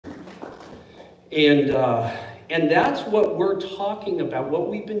And that's what we're talking about. What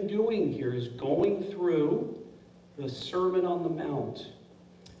we've been doing here is going through the Sermon on the Mount.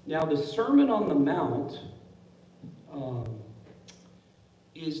 Now, the Sermon on the Mount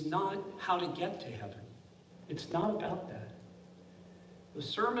is not how to get to heaven. It's not about that. The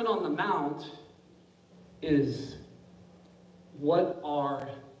Sermon on the Mount is what are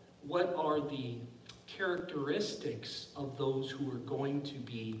the characteristics of those who are going to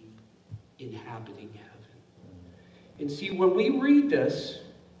be inhabiting heaven. And see, when we read this,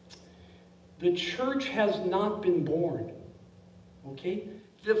 the church has not been born. Okay?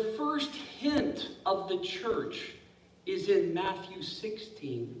 The first hint of the church is in Matthew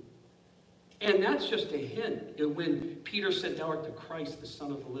 16. And that's just a hint. When Peter said, "Thou art the Christ, the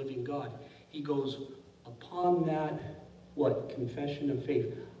Son of the living God," he goes, upon that, what? Confession of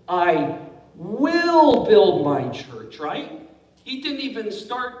faith. I will build my church, right? He didn't even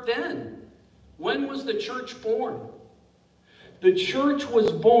start then. When was the church born? The church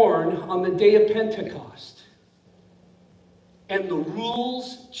was born on the day of Pentecost. And the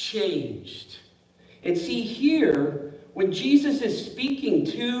rules changed. And see here, when Jesus is speaking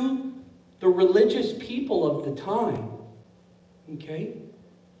to the religious people of the time, okay,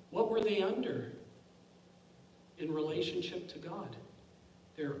 what were they under in relationship to God?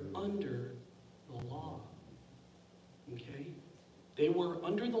 They're under the law. Okay? They were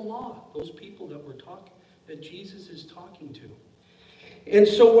under the law, those people that Jesus is talking to. And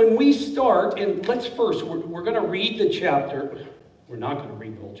so when we start, and let's first, we're going to read the chapter. We're not going to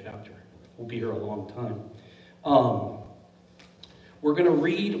read the whole chapter. We'll be here a long time.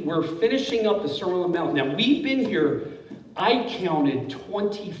 We're finishing up the Sermon on the Mount. Now, we've been here, I counted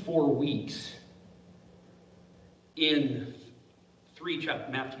 24 weeks in 3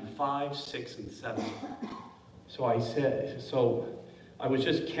 chapters, Matthew 5, 6, and 7. So I was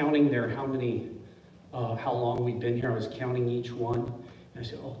just counting there how long we've been here. I was counting each one. And I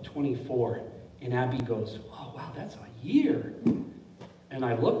said, 24. And Abby goes, oh, wow, that's a year. And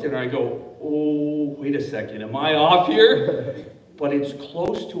I looked at her and I go, oh, wait a second, am I off here? But it's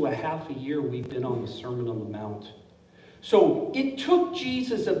close to a half a year we've been on the Sermon on the Mount. So it took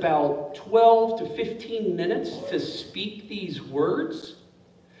Jesus about 12 to 15 minutes to speak these words,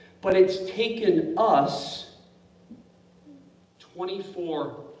 but it's taken us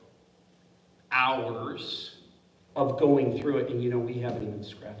 24 hours of going through it, and we haven't even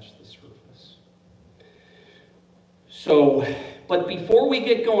scratched the surface. So, but before we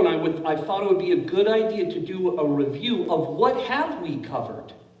get going, I thought it would be a good idea to do a review of what have we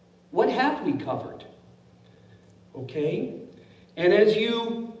covered. What have we covered? Okay? And as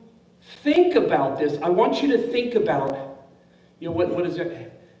you think about this, I want you to think about, what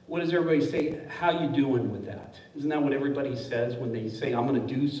does everybody say? How you doing with that? Isn't that what everybody says when they say, I'm going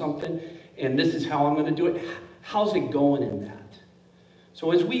to do something, and this is how I'm going to do it? How's it going in that?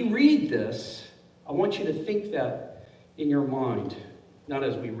 So as we read this, I want you to think that in your mind, not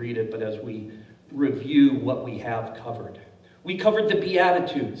as we read it, but as we review what we have covered. We covered the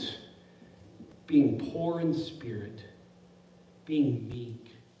Beatitudes, being poor in spirit, being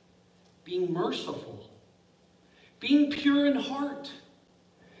meek, being merciful, being pure in heart,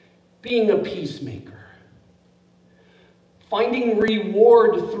 being a peacemaker, finding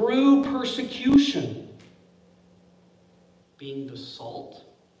reward through persecution, being the salt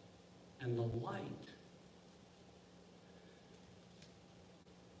and the light.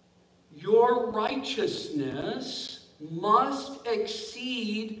 Your righteousness must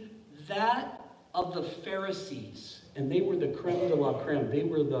exceed that of the Pharisees. And they were the creme de la creme. They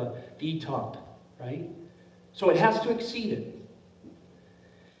were the top, right? So it has to exceed it.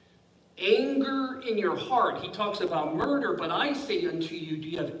 Anger in your heart. He talks about murder, but I say unto you, do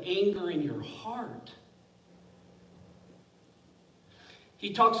you have anger in your heart?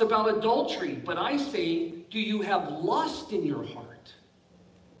 He talks about adultery, but I say, do you have lust in your heart?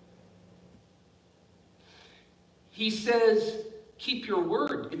 He says, keep your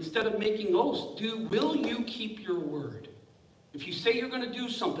word. Instead of making oaths, will you keep your word? If you say you're going to do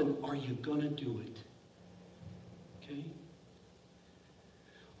something, are you going to do it? Okay?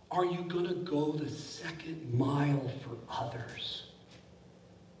 Are you going to go the second mile for others?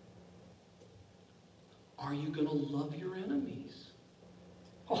 Are you going to love your enemies?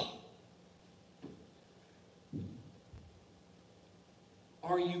 Oh.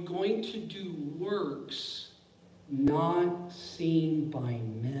 Are you going to do works not seen by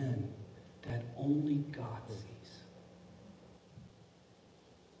men, that only God sees?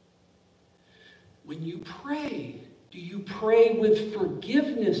 When you pray, do you pray with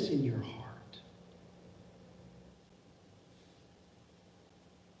forgiveness in your heart?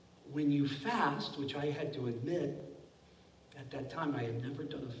 when you fast, which I had to admit, at that time I had never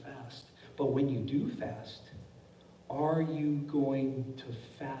done a fast, but when you do fast, are you going to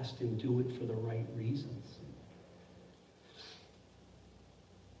fast and do it for the right reasons?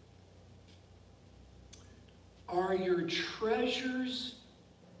 Are your treasures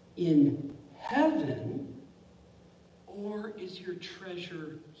in heaven, or is your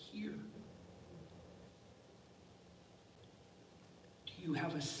treasure here? Do you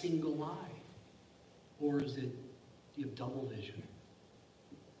have a single eye, or is it, do you have double vision?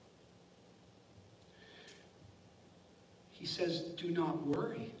 He says, do not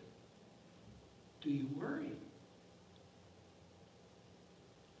worry. Do you worry?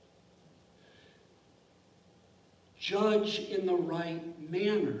 Judge in the right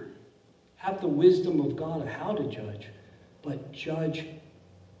manner. Have the wisdom of God of how to judge, but judge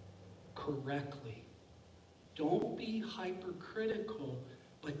correctly. Don't be hypercritical,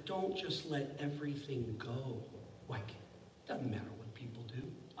 but don't just let everything go. Like, it doesn't matter what people do.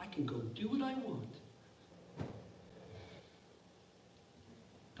 I can go do what I want.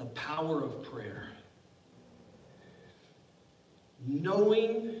 The power of prayer.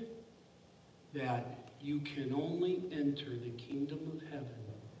 Knowing that you can only enter the kingdom of heaven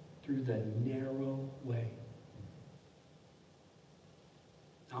through the narrow way.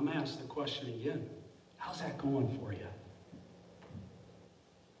 Now, I'm going to ask the question again. How's that going for you?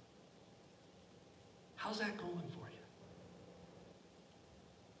 How's that going for you?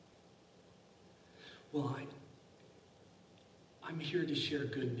 Well, I'm here to share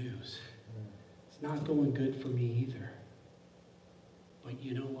good news. It's not going good for me either. But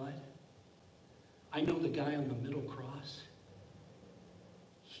you know what? I know the guy on the middle cross.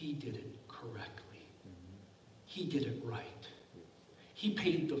 He did it correctly. He did it right. He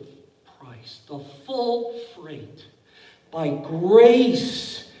paid the price, the full freight. By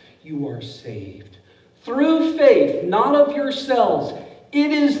grace you are saved. Through faith, not of yourselves.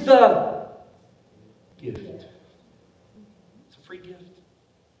 It is the gift. It's a free gift.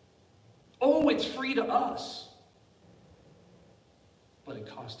 Oh, it's free to us. But it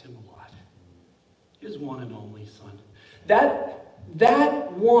cost him a lot. His one and only son.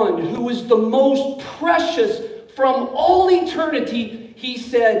 That one who is the most precious from all eternity, he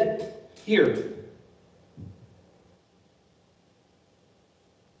said, here.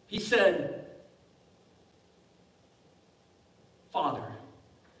 He said, Father,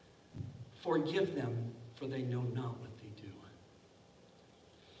 forgive them, for they know not what they do.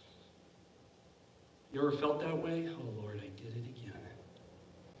 You ever felt that way? Oh, Lord, I did it again.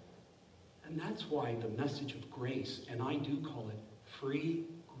 And that's why the message of grace, and I do call it free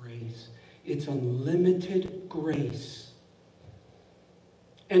grace, it's unlimited grace.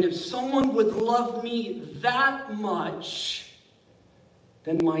 And if someone would love me that much,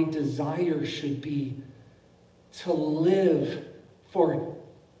 then my desire should be to live for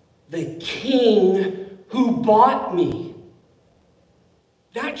the King who bought me.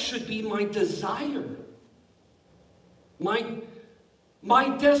 That should be my desire.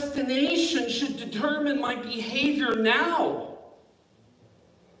 My destination should determine my behavior now.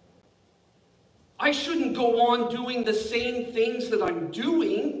 I shouldn't go on doing the same things that I'm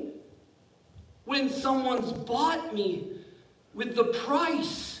doing when someone's bought me with the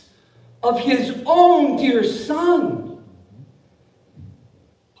price of his own dear son.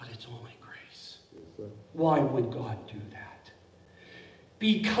 But it's only grace. Why would God do that?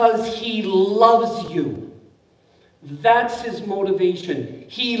 Because he loves you. That's his motivation.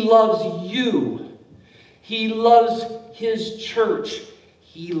 He loves you. He loves his church.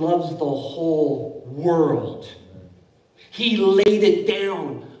 He loves the whole world. He laid it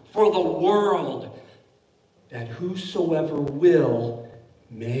down for the world, that whosoever will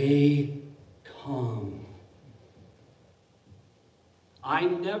may come. I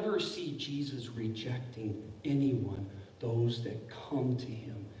never see Jesus rejecting anyone, those that come to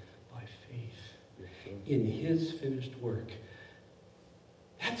him by faith in his finished work.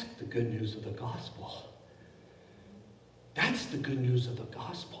 That's the good news of the gospel. That's the good news of the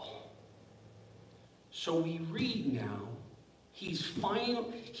gospel. So we read now, he's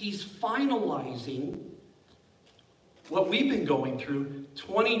finalizing what we've been going through,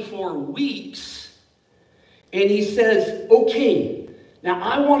 24 weeks, and he says, okay, now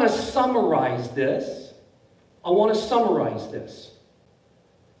I want to summarize this.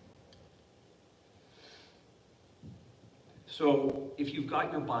 So if you've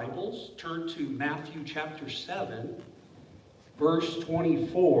got your Bibles, turn to Matthew chapter 7, verse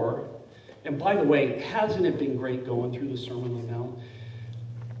 24. And by the way, hasn't it been great going through the Sermon on the Mount?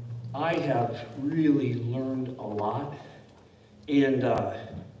 I have really learned a lot. And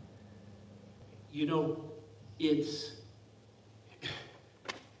You know, you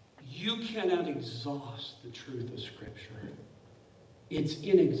cannot exhaust the truth of Scripture. It's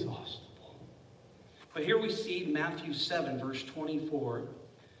inexhaustible. But here we see Matthew 7, verse 24.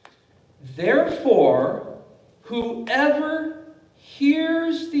 Therefore, whoever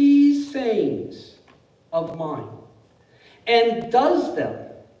hears these sayings of mine and does them,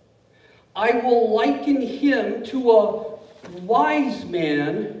 I will liken him to a wise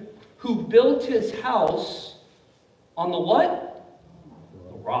man who built his house on the what?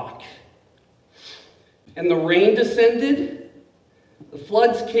 The rock. And the rain descended, the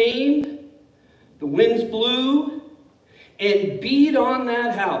floods came, the winds blew, and beat on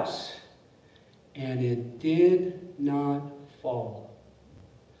that house, and it did not fall.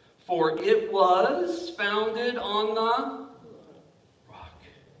 For it was founded on the rock.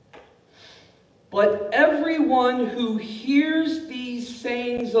 But everyone who hears these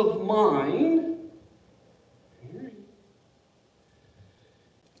sayings of mine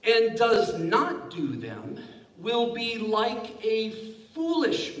and does not do them will be like a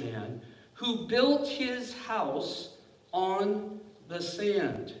foolish man who built his house on the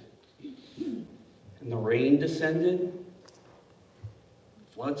sand. And the rain descended,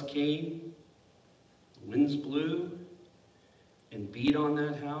 floods came, the winds blew, and beat on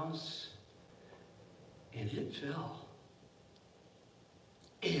that house, and it fell.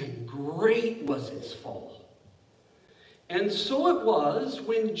 And great was its fall. And so it was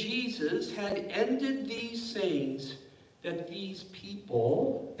when Jesus had ended these sayings that the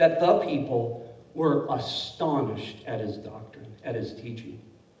people were astonished at his doctrine, at his teaching.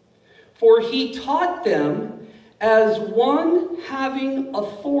 For he taught them as one having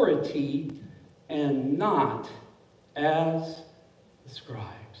authority and not as the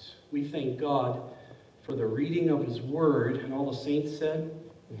scribes. We thank God for the reading of his word, and all the saints said,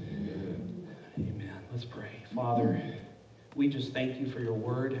 Amen. Amen. Let's pray. Father, we just thank you for your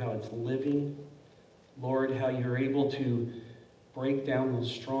word, how it's living. Lord, how you're able to break down those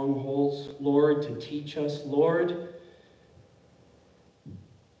strongholds. Lord, to teach us. Lord,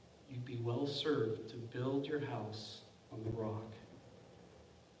 you'd be well served to build your house on the rock.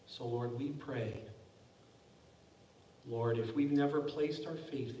 So, Lord, we pray, Lord, if we've never placed our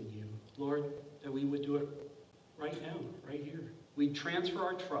faith in you, Lord, that we would do it right now, right here. We'd transfer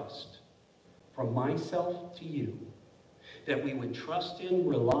our trust from myself to you, that we would trust in,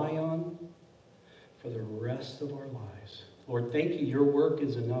 rely on for the rest of our lives. Lord, thank you. Your work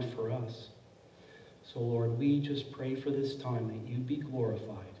is enough for us. So, Lord, we just pray for this time that you be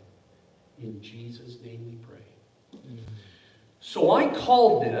glorified. In Jesus' name we pray. Amen. So I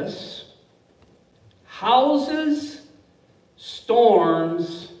called this Houses,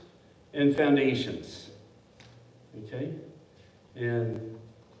 Storms, and Foundations. Okay? And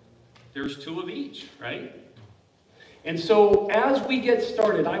there's two of each, right? And so as we get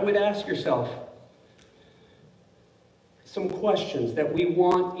started, I would ask yourself some questions that we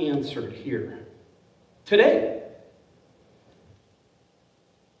want answered here today.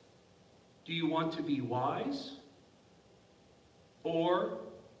 Do you want to be wise? Or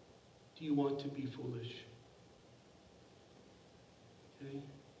do you want to be foolish? Okay.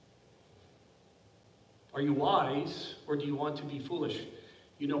 Are you wise or do you want to be foolish?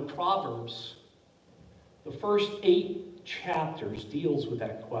 You know, Proverbs, the first 8 chapters deals with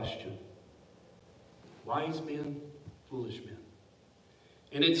that question. Wise men, foolish men.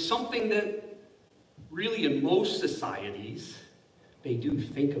 And it's something that really in most societies, they do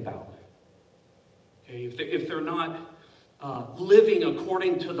think about. Okay, if they're not living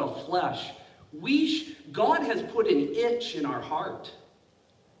according to the flesh, God has put an itch in our heart.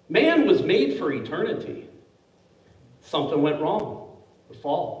 Man was made for eternity. Something went wrong, the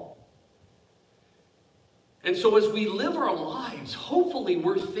fall. And so as we live our lives, hopefully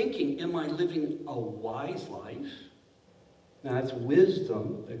we're thinking, am I living a wise life? Now that's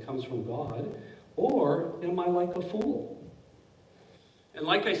wisdom that comes from God. Or am I like a fool? And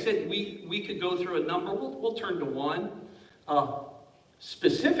like I said, we could go through a number. We'll turn to one.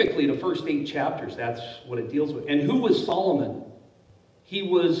 Specifically the first 8 chapters, that's what it deals with. And who was Solomon? He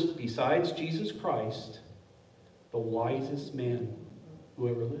was, besides Jesus Christ, the wisest man who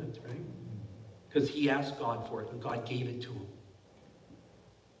ever lived, right? Because he asked God for it, and God gave it to him.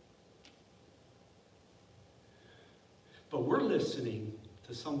 But we're listening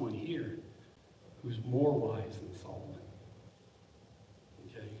to someone here who's more wise than Solomon.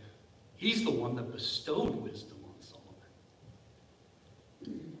 Okay? He's the one that bestowed wisdom on Solomon.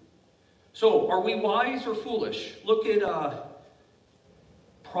 So, are we wise or foolish? Look at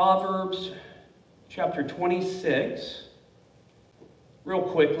Proverbs chapter 26, real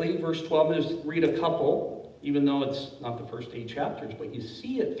quickly, verse 12, just read a couple, even though it's not the first 8 chapters, but you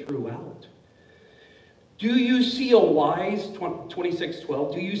see it throughout. Do you see a wise,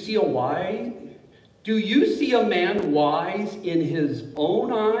 26:12, do you see a man wise in his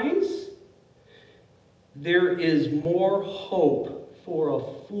own eyes? There is more hope for a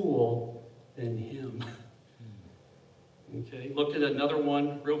fool than him. Okay, look at another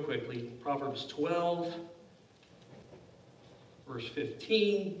one real quickly. Proverbs 12, verse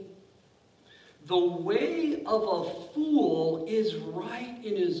 15. The way of a fool is right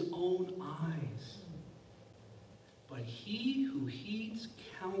in his own eyes, but he who heeds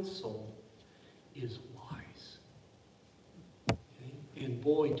counsel is wise. Okay? And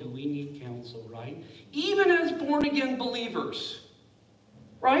boy, do we need counsel, right? Even as born-again believers,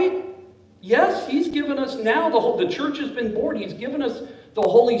 right? Yes, he's given us now, the church has been born. He's given us the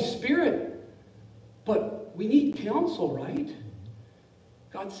Holy Spirit. But we need counsel, right?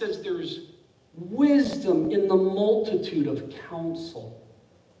 God says there's wisdom in the multitude of counsel.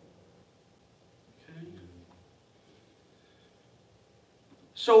 Okay?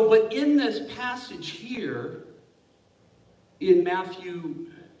 So, but in this passage here, in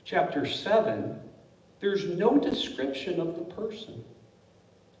Matthew chapter 7, there's no description of the person.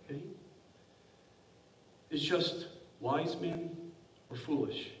 Okay? Is just wise men or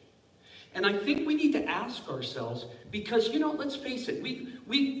foolish. And I think we need to ask ourselves, because, let's face it,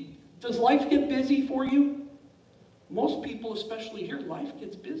 does life get busy for you? Most people, especially here, life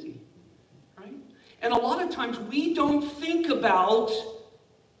gets busy, right? And a lot of times we don't think about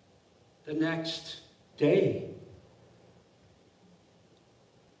the next day.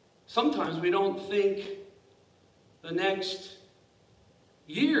 Sometimes we don't think the next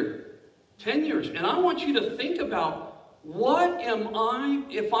year. 10 years. And I want you to think about, what am I,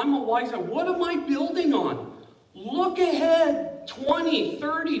 if I'm a wise man, what am I building on? Look ahead 20,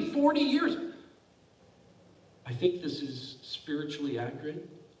 30, 40 years. I think this is spiritually accurate.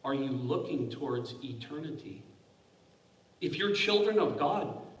 Are you looking towards eternity? If you're children of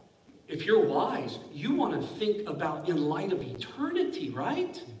God, if you're wise, you want to think about in light of eternity,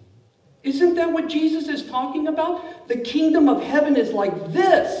 right? Isn't that what Jesus is talking about? The kingdom of heaven is like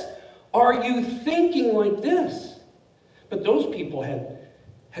this. Are you thinking like this? But those people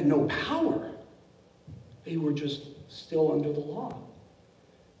had no power. They were just still under the law.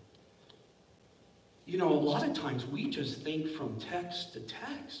 A lot of times we just think from text to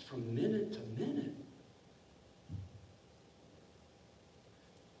text, from minute to minute.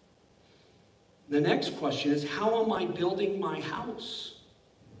 The next question is, how am I building my house?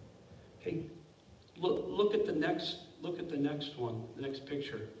 Okay, look at the next one, the next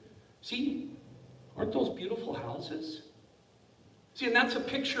picture. See, aren't those beautiful houses? See, and that's a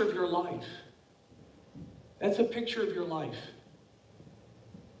picture of your life. That's a picture of your life.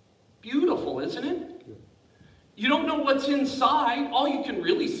 Beautiful, isn't it? You don't know what's inside. All you can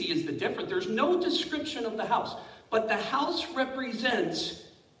really see is the difference. There's no description of the house. But the house represents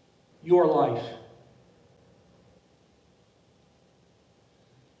your life.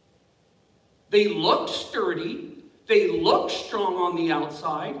 They look sturdy. They look strong on the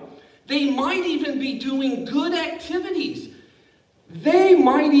outside. They might even be doing good activities. They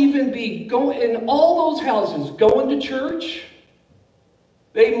might even be going in all those houses, going to church.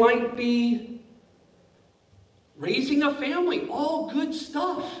 They might be raising a family, all good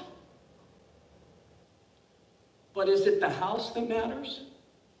stuff. But is it the house that matters?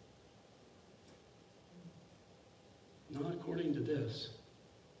 Not according to this.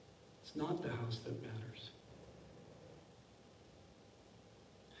 It's not the house that matters.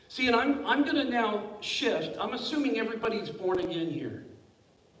 See, and I'm going to now shift. I'm assuming everybody's born again here.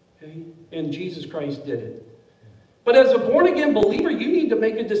 Okay? And Jesus Christ did it. But as a born again believer, you need to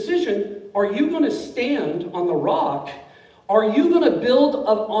make a decision. Are you going to stand on the rock? Are you going to build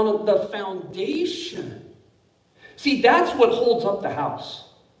on the foundation? See, that's what holds up the house.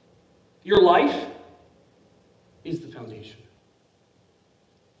 Your life is the foundation.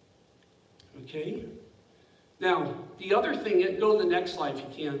 Okay? Now, the other thing, go to the next slide if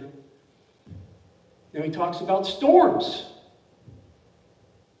you can. Now he talks about storms.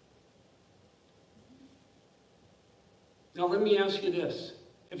 Now let me ask you this.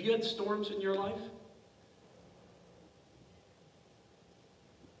 Have you had storms in your life?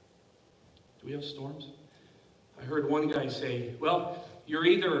 Do we have storms? I heard one guy say, well, you're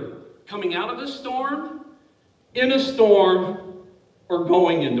either coming out of a storm, in a storm, or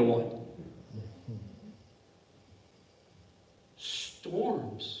going into one.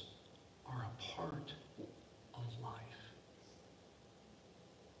 Storms are a part of life.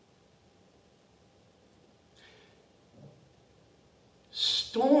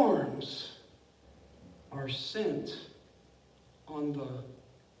 storms are sent on the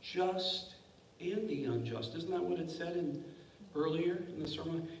just and the unjust. Isn't that what it said earlier in the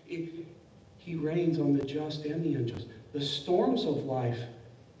sermon? He reigns on the just and the unjust. The storms of life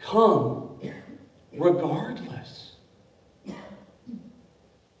come regardless.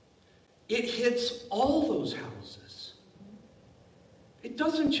 It hits all those houses. It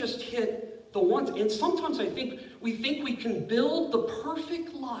doesn't just hit the ones. And sometimes we think we can build the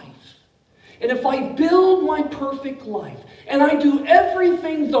perfect life. And if I build my perfect life and I do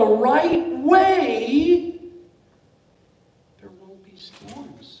everything the right way, there won't be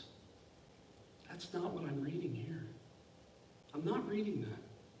storms. That's not what I'm reading here. I'm not reading that.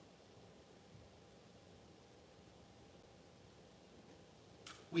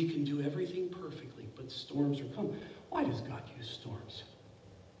 We can do everything perfectly, but storms are coming. Why does God use storms?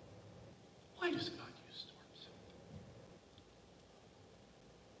 Why does God use storms?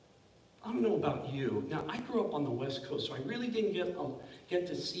 I don't know about you. Now, I grew up on the West Coast, so I really didn't get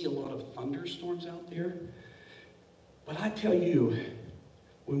to see a lot of thunderstorms out there. But I tell you,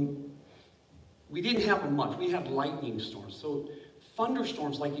 when we didn't have much. We had lightning storms. So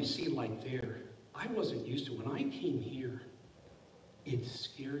thunderstorms like you see like there, I wasn't used to. When I came here, it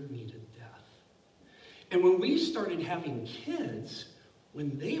scared me to death. And when we started having kids,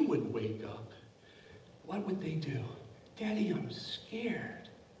 when they would wake up, what would they do? Daddy, I'm scared.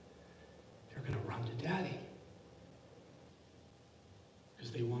 They're going to run to Daddy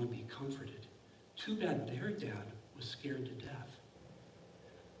because they want to be comforted. Too bad their dad was scared to death.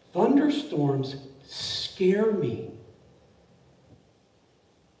 Thunderstorms scare me.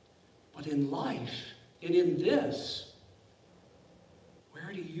 But in life, and in this,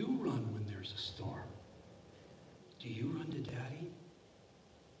 where do you run when there's a storm? Do you run to Daddy?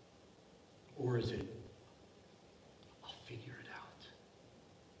 Or is it, I'll figure it out?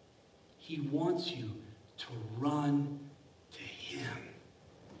 He wants you to run to Him.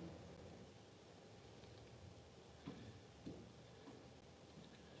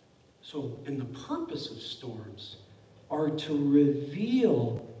 So, and the purpose of storms are to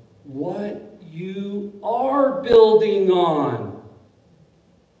reveal what you are building on.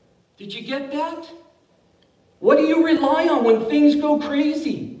 Did you get that? What do you rely on when things go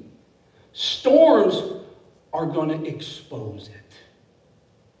crazy? Storms are going to expose it.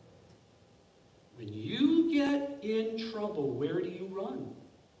 When you get in trouble, where do you run?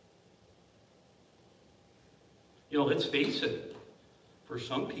 You know, let's face it. For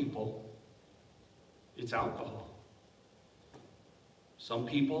some people, it's alcohol. Some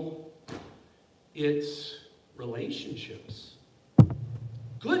people, it's relationships.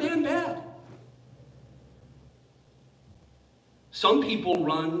 Good and bad. Some people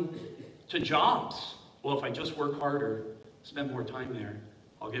run to jobs. Well, if I just work harder, spend more time there,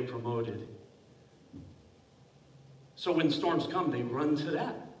 I'll get promoted. So when storms come, they run to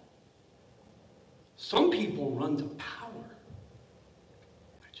that. Some people run to power.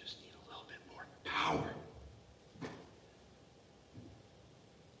 I just need a little bit more power.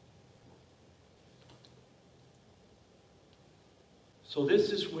 So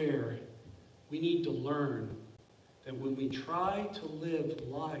this is where we need to learn that when we try to live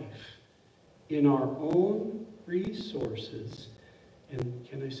life in our own resources, and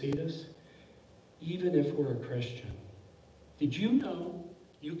can I say this? Even if we're a Christian, did you know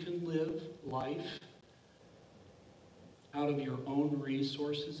you can live life out of your own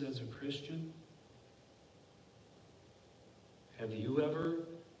resources as a Christian? Have you ever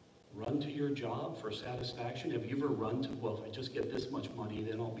run to your job for satisfaction? Have you ever run to, well, if I just get this much money,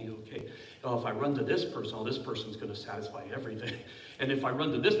 then I'll be okay. Well, if I run to this person, oh, this person's going to satisfy everything. And if I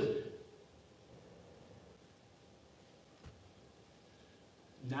run to this person,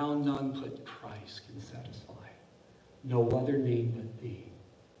 now none but Christ can satisfy. No other name but thee.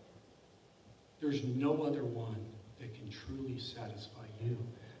 There's no other one that can truly satisfy you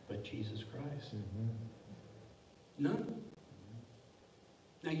but Jesus Christ. Mm-hmm. None.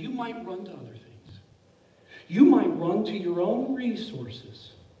 Now, you might run to other things. You might run to your own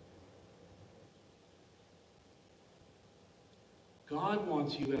resources. God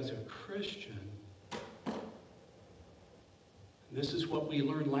wants you as a Christian. And this is what we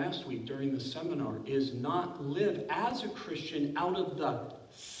learned last week during the seminar, is not live as a Christian out of the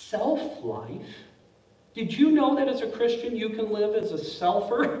self-life. Did you know that as a Christian you can live as a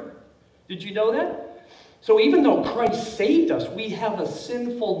selfer? Did you know that? So even though Christ saved us, we have a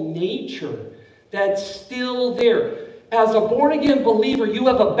sinful nature that's still there. As a born-again believer, you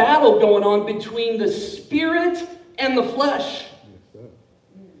have a battle going on between the spirit and the flesh.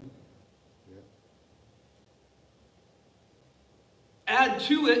 Add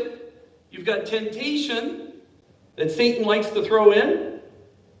to it, you've got temptation that Satan likes to throw in.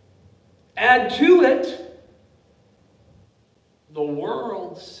 Add to it the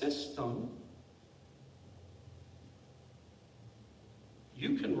world system.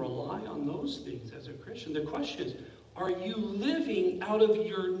 You can rely on those things as a Christian. The question is, are you living out of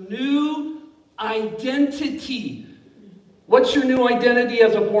your new identity? What's your new identity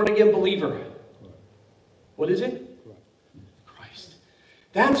as a born-again believer? What is it? Christ.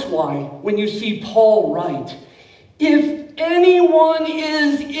 That's why when you see Paul write, if anyone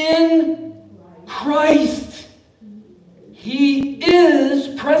is in Christ, he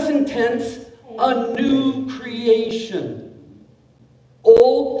is, present tense, a new creation.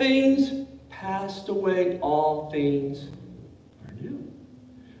 Old things passed away, all things are new.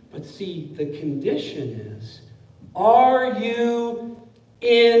 But see, the condition is, are you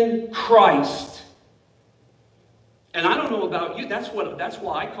in Christ? And I don't know about you, that's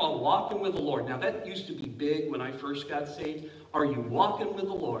why I call walking with the Lord. Now that used to be big when I first got saved. Are you walking with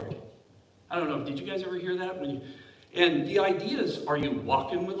the Lord? I don't know, did you guys ever hear that? And the idea is, are you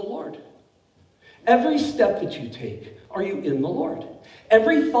walking with the Lord? Every step that you take, are you in the Lord?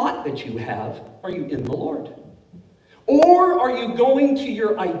 Every thought that you have, are you in the Lord? Or are you going to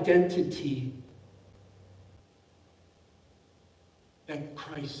your identity that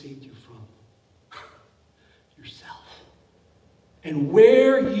Christ saved you from? Yourself. And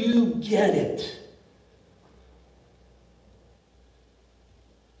where you get it.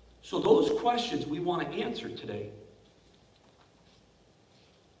 So those questions we want to answer today.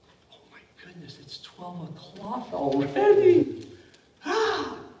 Oh my goodness, it's 12 o'clock already.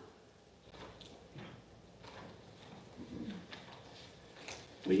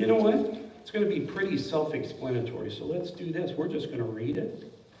 Well, you know what? It's going to be pretty self-explanatory. So let's do this. We're just going to read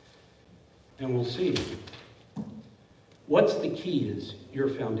it. And we'll see. What's the key is your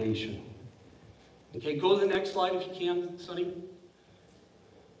foundation. Okay, go to the next slide if you can, Sonny.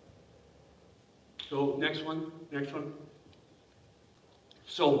 Go, next one, next one.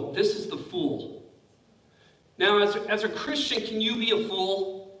 So, this is the fool. Now, as a Christian, can you be a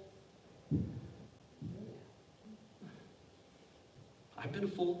fool? I've been a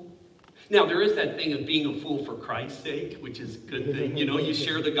fool. Now, there is that thing of being a fool for Christ's sake, which is a good thing. You know, you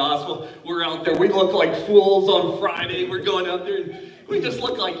share the gospel. We're out there. We look like fools on Friday. We're going out there and we just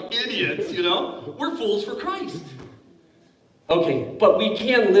look like idiots, you know. We're fools for Christ. Okay, but we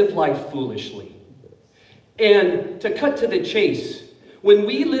can live life foolishly. And to cut to the chase, when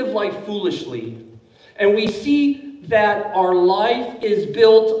we live life foolishly and we see that our life is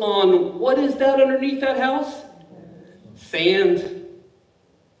built on, what is that underneath that house? Sand.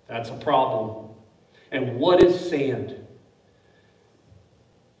 That's a problem. And what is sand?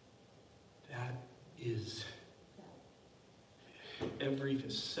 That is every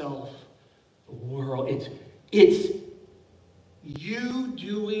self, the world. It's you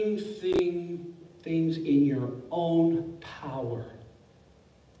doing things in your own power.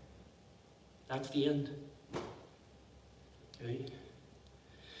 That's the end. Okay?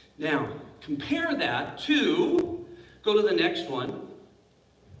 Now, compare that to, go to the next one.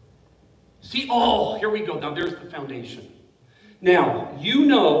 See, oh, here we go. Now, there's the foundation. Now, you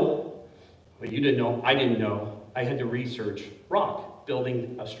know, well, you didn't know, I didn't know. I had to research rock,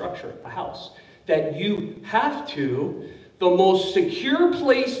 building a structure, a house. That you have to, the most secure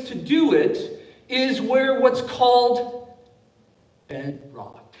place to do it is where what's called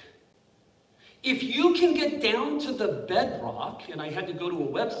bedrock. If you can get down to the bedrock, and I had to go to a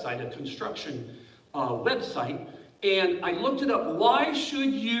website, a construction website, and I looked it up. Why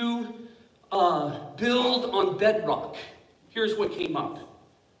should you build on bedrock? Here's what came up.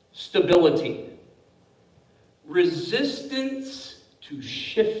 Stability. Resistance to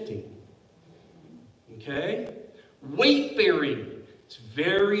shifting. Okay? Weight bearing. It's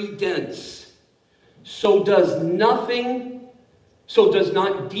very dense. So does not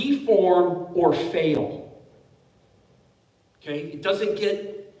deform or fail. Okay? It doesn't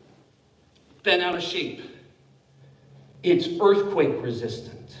get bent out of shape. It's earthquake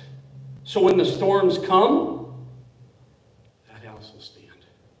resistant. So when the storms come, that house will stand.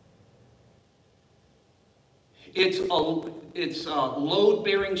 It's a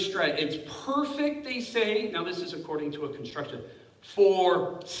load-bearing strength. It's perfect, they say, now this is according to a construction,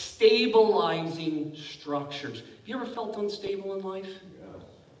 for stabilizing structures. Have you ever felt unstable in life?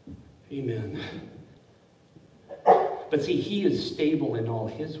 Yeah. Amen. But see, he is stable in all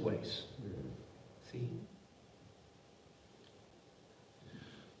his ways. See?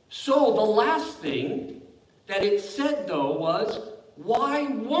 So the last thing that it said, though, was, why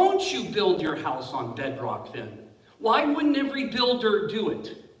won't you build your house on bedrock then? Why wouldn't every builder do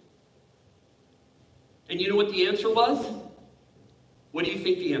it? And you know what the answer was? What do you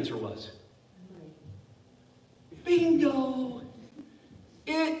think the answer was? Bingo!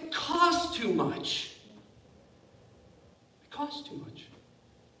 It costs too much. It costs too much.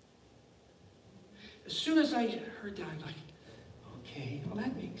 As soon as I heard that, I'm like, okay, well,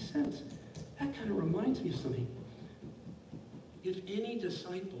 that makes sense. That kind of reminds me of something. If any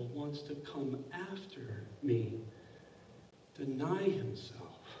disciple wants to come after me, deny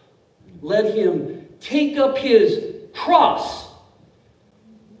himself. Let him take up his cross.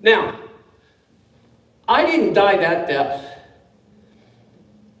 Now, I didn't die that death,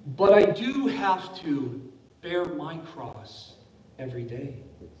 but I do have to bear my cross every day.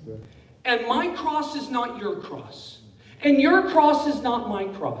 And my cross is not your cross. And your cross is not my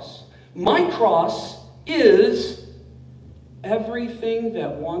cross. My cross is everything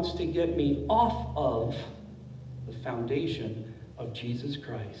that wants to get me off of the foundation of Jesus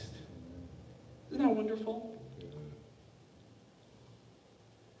Christ. Isn't that wonderful?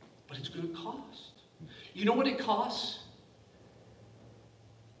 But it's going to cost. You know what it costs?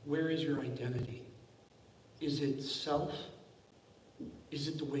 Where is your identity? Is it self? Is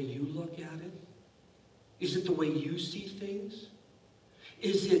it the way you look at it? Is it the way you see things?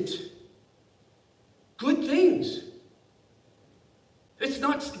 Is it good things? It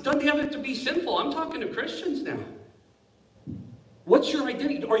doesn't have to be sinful. I'm talking to Christians now. What's your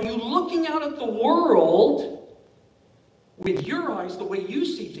identity? Are you looking out at the world with your eyes the way you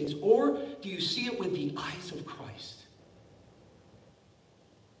see things, or do you see it with the eyes of Christ?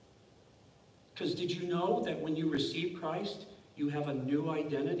 Because did you know that when you receive Christ, you have a new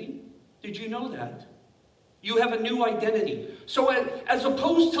identity? Did you know that? You have a new identity. So as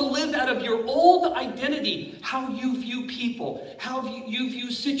opposed to live out of your old identity, how you view people, how you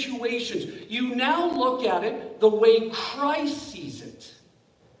view situations, you now look at it the way Christ sees it.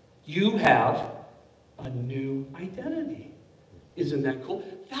 You have a new identity. Isn't that cool?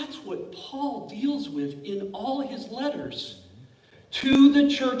 That's what Paul deals with in all his letters to the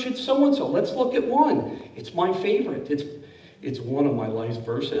church at so-and-so. Let's look at one. It's my favorite. It's one of my life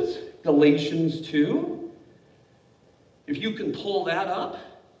verses. Galatians 2. If you can pull that up,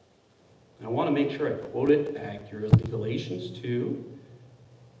 and I want to make sure I quote it accurately. Galatians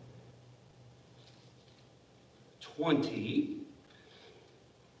 2:20.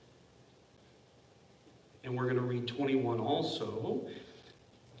 And we're going to read 21 also.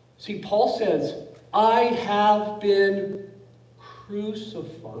 See, Paul says, I have been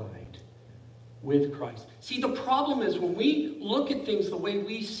crucified with Christ. See, the problem is when we look at things the way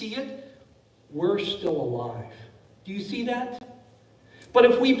we see it, we're still alive. Do you see that? But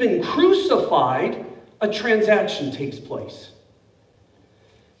if we've been crucified, a transaction takes place.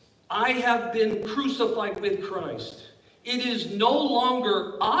 I have been crucified with Christ. It is no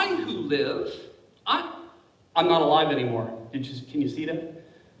longer I who live. I'm not alive anymore. Can you see that?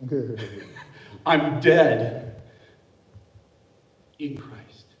 I'm dead in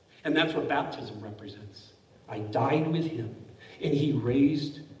Christ. And that's what baptism represents. I died with him, and he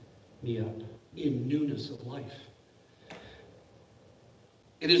raised me up in newness of life.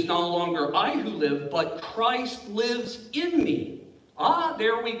 It is no longer I who live, but Christ lives in me.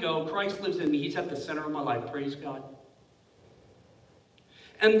 There we go. Christ lives in me. He's at the center of my life. Praise God.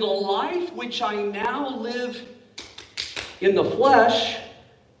 And the life which I now live in the flesh,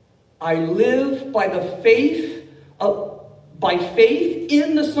 I live by faith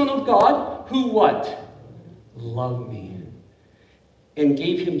in the Son of God, who what? Loved me and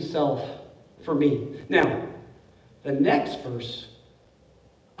gave himself for me. Now, the next verse,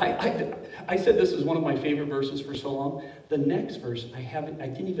 I said this is one of my favorite verses for so long. The next verse I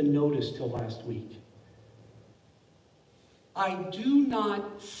didn't even notice till last week. I do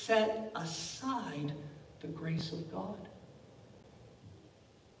not set aside the grace of God.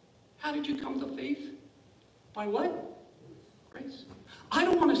 How did you come to faith? By what? Grace. I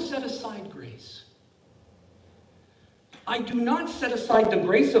don't want to set aside grace. I do not set aside the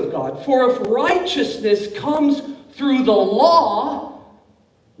grace of God. For if righteousness comes through the law,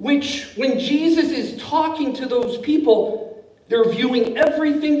 which when Jesus is talking to those people, they're viewing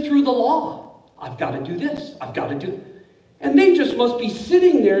everything through the law. I've got to do this. I've got to do it. And they just must be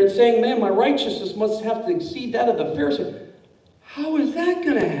sitting there and saying, man, my righteousness must have to exceed that of the Pharisee. How is that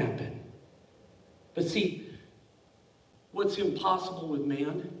going to happen? But see, what's impossible with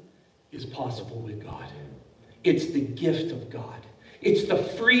man is possible with God. It's the gift of God. It's the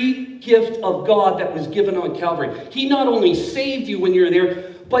free gift of God that was given on Calvary. He not only saved you when you're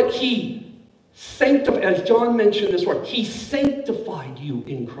there, but he sanctified, as John mentioned this word, he sanctified you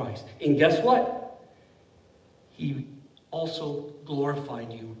in Christ. And guess what? he also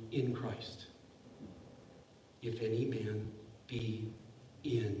glorified you in Christ. If any man be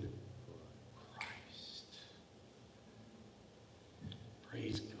in Christ.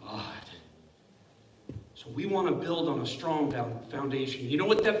 Praise God. So we want to build on a strong foundation. You know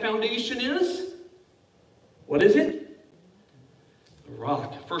what that foundation is? What is it? The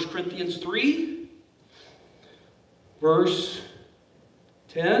rock. 1 Corinthians 3, verse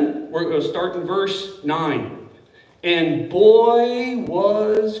 10. We're going to start in verse 9. And boy,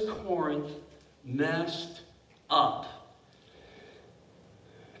 was Corinth messed up.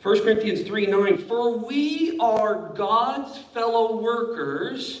 1 Corinthians 3:9. For we are God's fellow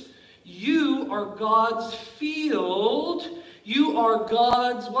workers. You are God's field. You are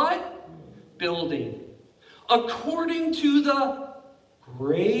God's what? Building. According to the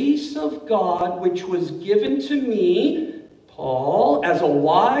grace of God which was given to me, Paul, as a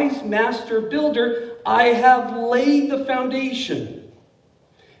wise master builder, I have laid the foundation,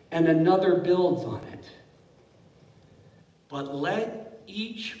 and another builds on it. But let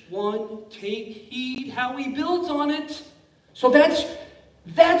each one take heed how he builds on it. So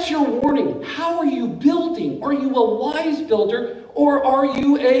that's your warning. How are you building? Are you a wise builder, or are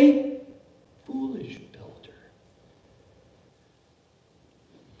you a foolish builder?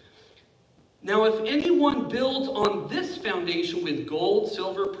 Now, if anyone builds on this foundation with gold,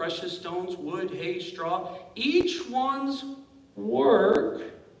 silver, precious stones, wood, hay, straw, each one's work...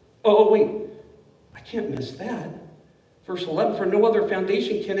 Oh, wait. I can't miss that. Verse 11, for no other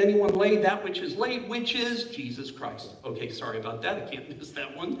foundation can anyone lay that which is laid, which is Jesus Christ. Okay, sorry about that. I can't miss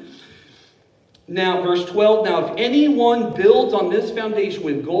that one. Now, verse 12, now if anyone builds on this foundation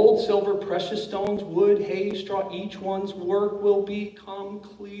with gold, silver, precious stones, wood, hay, straw, each one's work will become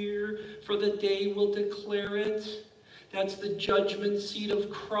clear, for the day will declare it. That's the judgment seat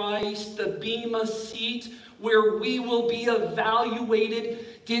of Christ, the bema seat, where we will be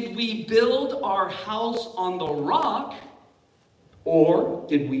evaluated. Did we build our house on the rock, or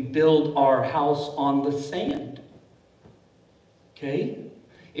did we build our house on the sand? Okay?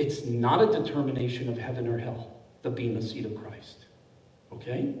 It's not a determination of heaven or hell, the bema seat of Christ.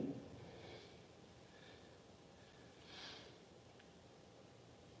 Okay?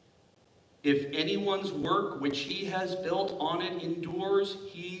 If anyone's work which he has built on it endures,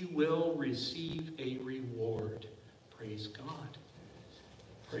 he will receive a reward. Praise God.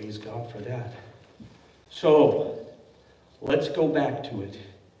 Praise God for that. So, let's go back to it.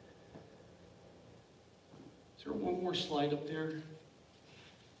 Is there one more slide up there?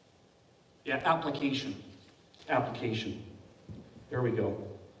 Yeah, application. Application. There we go.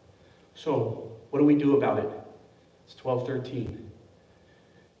 So, what do we do about it? It's 12:13.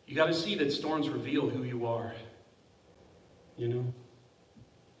 You got to see that storms reveal who you are. You know?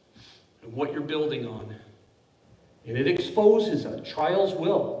 And what you're building on. And it exposes us. Trials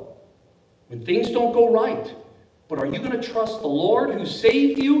will. When things don't go right. But are you going to trust the Lord who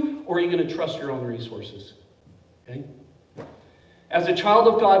saved you, or are you going to trust your own resources? Okay? As a child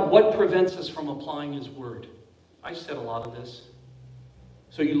of God, what prevents us from applying His Word? I said a lot of this.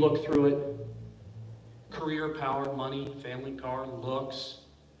 So you look through it. Career, power, money, family, car, looks.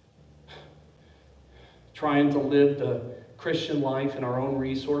 Trying to live the Christian life in our own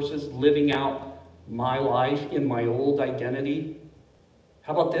resources. Living out my life in my old identity.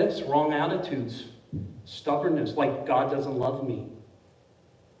 How about this? Wrong attitudes. Stubbornness, like God doesn't love me.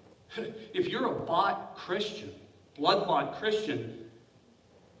 If you're a bought Christian, blood-bought Christian,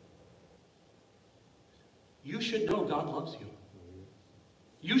 you should know God loves you.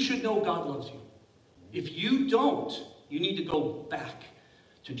 You should know God loves you. If you don't, you need to go back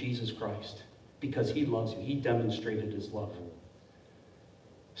to Jesus Christ because He loves you. He demonstrated His love.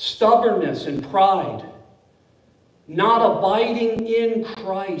 Stubbornness and pride, not abiding in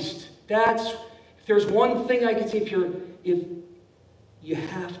Christ. If there's one thing I can say, if you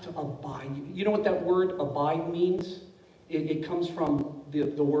have to abide. You know what that word abide means? It comes from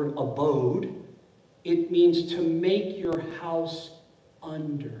the word abode. It means to make your house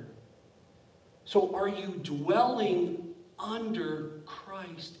under. So are you dwelling under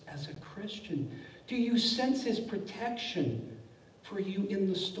Christ as a Christian? Do you sense His protection for you in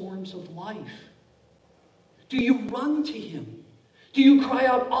the storms of life? Do you run to Him? Do you cry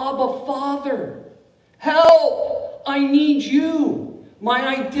out, Abba, Father, help, I need you. My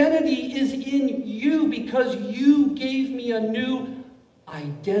identity is in you because you gave me a new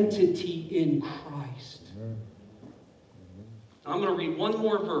identity in Christ. I'm going to read one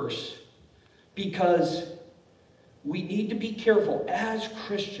more verse because we need to be careful as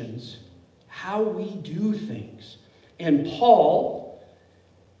Christians how we do things. And Paul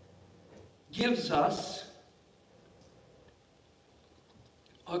gives us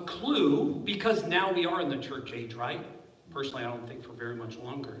a clue, because now we are in the church age, right? Personally, I don't think for very much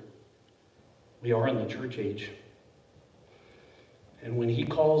longer. We are in the church age. And when he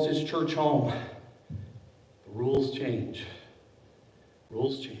calls his church home, the rules change.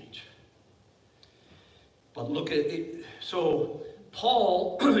 Rules change. But look at it. So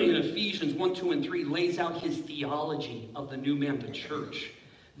Paul, in Ephesians 1, 2, and 3, lays out his theology of the new man, the church.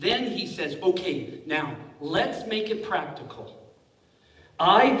 Then he says, okay, now let's make it practical.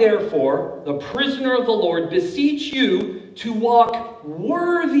 I, therefore, the prisoner of the Lord, beseech you to walk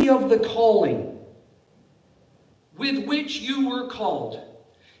worthy of the calling with which you were called.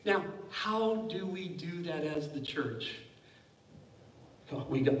 Now, how do we do that as the church?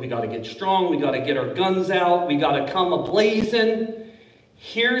 We got to get strong. We got to get our guns out. We got to come ablazing.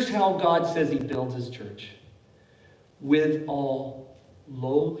 Here's how God says he builds his church. With all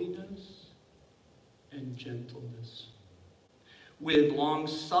lowliness and gentleness. With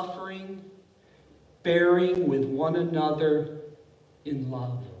long-suffering, bearing with one another in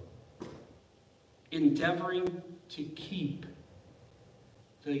love. Endeavoring to keep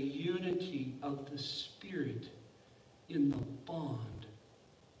the unity of the Spirit in the bond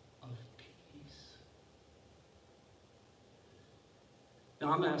of peace.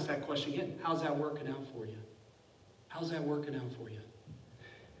 Now I'm going to ask that question again. How's that working out for you? How's that working out for you?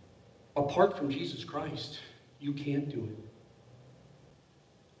 Apart from Jesus Christ, you can't do it.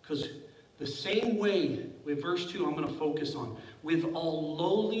 Because the same way, with verse 2, I'm going to focus on, with all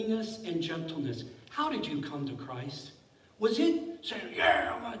lowliness and gentleness. How did you come to Christ? Was it saying,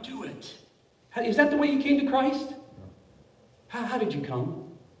 yeah, I'm going to do it? Is that the way you came to Christ? How did you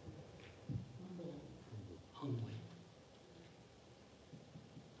come? Humbly.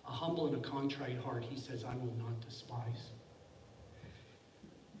 A humble and a contrite heart, he says, I will not despise.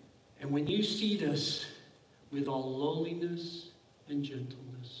 And when you see this with all lowliness and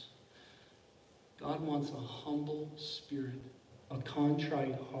gentleness, God wants a humble spirit, a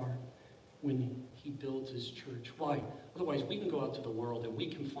contrite heart when he builds his church. Why? Otherwise, we can go out to the world and we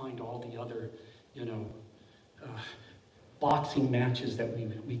can find all the other, boxing matches that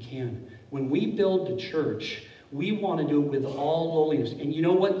we can. When we build the church, we want to do it with all lowliness. And you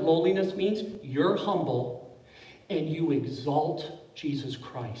know what lowliness means? You're humble and you exalt Jesus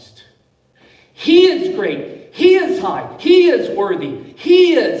Christ. He is great. He is high. He is worthy.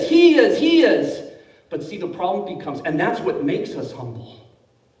 He is. But see, the problem becomes, and that's what makes us humble.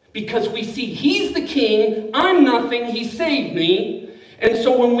 Because we see he's the king, I'm nothing, he saved me. And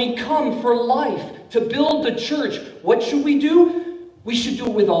so when we come for life to build the church, what should we do? We should do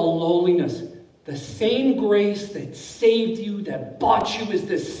it with all lowliness. The same grace that saved you, that bought you, is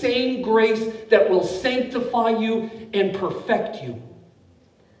the same grace that will sanctify you and perfect you.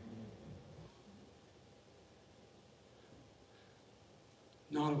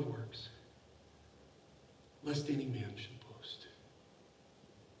 Not of works, lest any man should boast.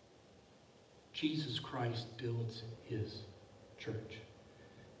 Jesus Christ builds his church,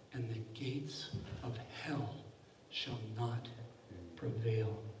 and the gates of hell shall not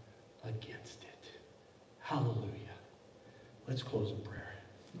prevail against it. Hallelujah. Let's close in prayer.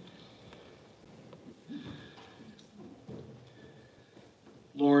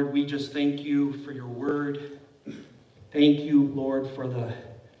 Lord, we just thank you for your word. Thank you, Lord, for the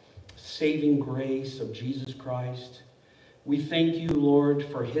saving grace of Jesus Christ. We thank you, Lord,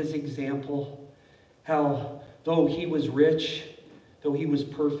 for his example, how though he was rich, though he was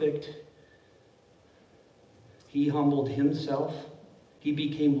perfect, he humbled himself. He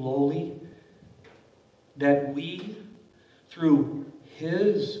became lowly, that we, through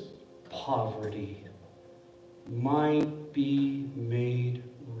his poverty, might be made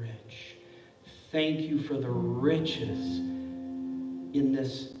rich. Thank you for the riches in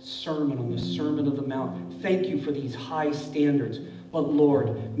this sermon, on the Sermon of the Mount. Thank you for these high standards. But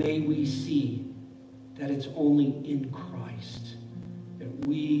Lord, may we see that it's only in Christ that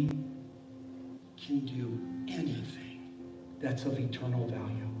we can do anything that's of eternal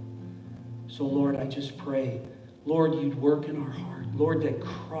value. So Lord, I just pray, Lord, you'd work in our heart. Lord, that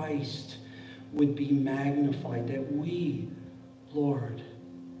Christ would be magnified, that we, Lord,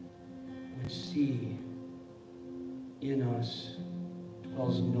 would see in us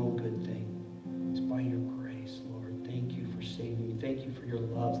dwells no good thing. It's by your grace, Lord. Thank you for saving me. Thank you for your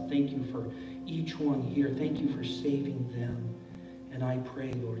love. Thank you for each one here. Thank you for saving them. And I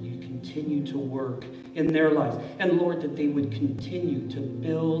pray, Lord, you continue to work in their lives. And Lord, that they would continue to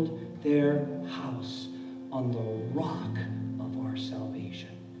build their house on the rock of our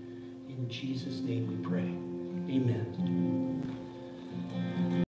salvation. In Jesus' name we pray. Amen.